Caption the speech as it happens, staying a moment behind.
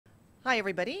Hi,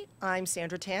 everybody. I'm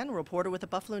Sandra Tan, a reporter with the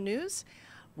Buffalo News.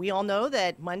 We all know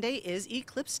that Monday is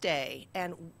Eclipse Day,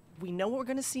 and we know what we're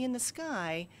going to see in the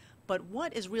sky, but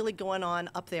what is really going on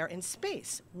up there in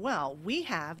space? Well, we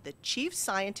have the chief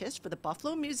scientist for the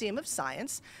Buffalo Museum of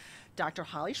Science, Dr.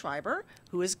 Holly Schreiber,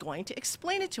 who is going to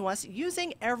explain it to us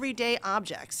using everyday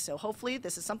objects. So hopefully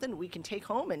this is something we can take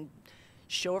home and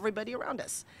show everybody around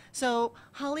us. So,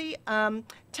 Holly,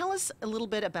 tell us a little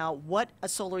bit about what a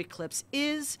solar eclipse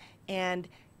is and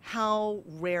how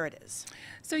rare it is.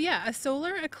 So yeah, a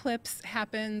solar eclipse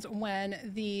happens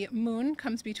when the moon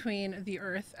comes between the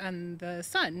Earth and the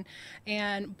sun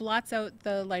and blots out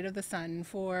the light of the sun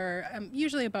for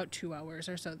usually about 2 hours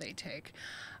or so they take.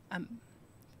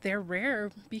 They're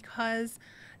rare because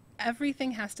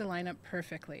everything has to line up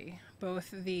perfectly, both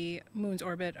the moon's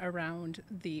orbit around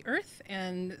the Earth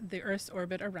and the Earth's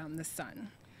orbit around the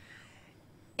sun.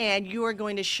 And you are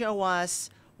going to show us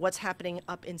what's happening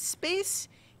up in space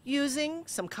using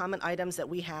some common items that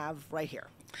we have right here.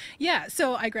 Yeah,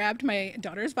 so I grabbed my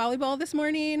daughter's volleyball this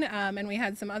morning, and we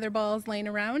had some other balls laying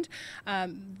around.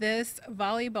 This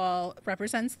volleyball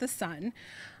represents the sun.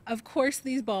 Of course,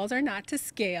 these balls are not to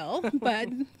scale, but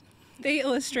they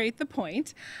illustrate the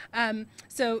point.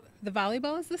 So the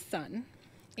volleyball is the sun,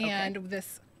 and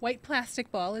this white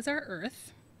plastic ball is our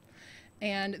Earth,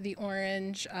 and the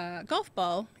orange golf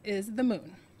ball is the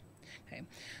moon. Okay,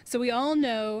 so we all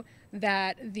know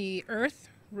that the Earth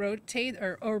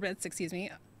orbits,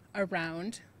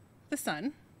 around the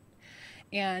sun,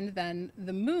 and then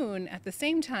the moon at the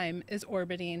same time is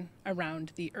orbiting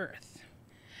around the Earth.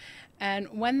 And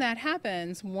when that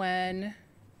happens, when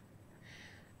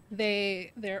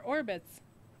their orbits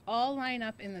all line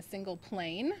up in the single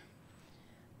plane,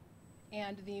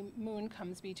 and the moon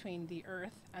comes between the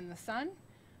Earth and the sun,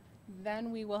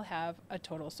 then we will have a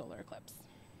total solar eclipse.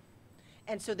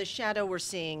 And so the shadow we're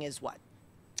seeing is what?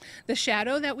 The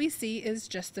shadow that we see is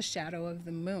just the shadow of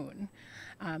the moon.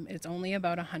 It's only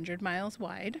about 100 miles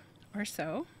wide or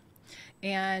so,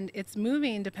 and it's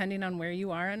moving, depending on where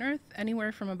you are on Earth,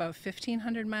 anywhere from about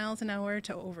 1,500 miles an hour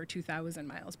to over 2,000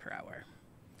 miles per hour.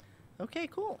 Okay,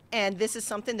 cool. And this is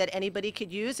something that anybody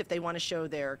could use if they want to show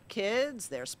their kids,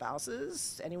 their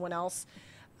spouses, anyone else,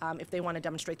 if they want to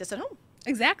demonstrate this at home.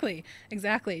 Exactly.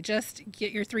 Just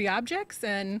get your 3 objects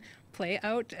and play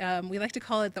out. We like to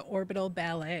call it the orbital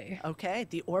ballet. Okay,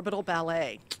 the orbital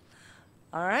ballet.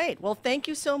 All right. Well, thank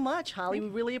you so much, Holly. We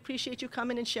really appreciate you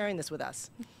coming and sharing this with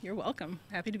us. You're welcome.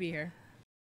 Happy to be here.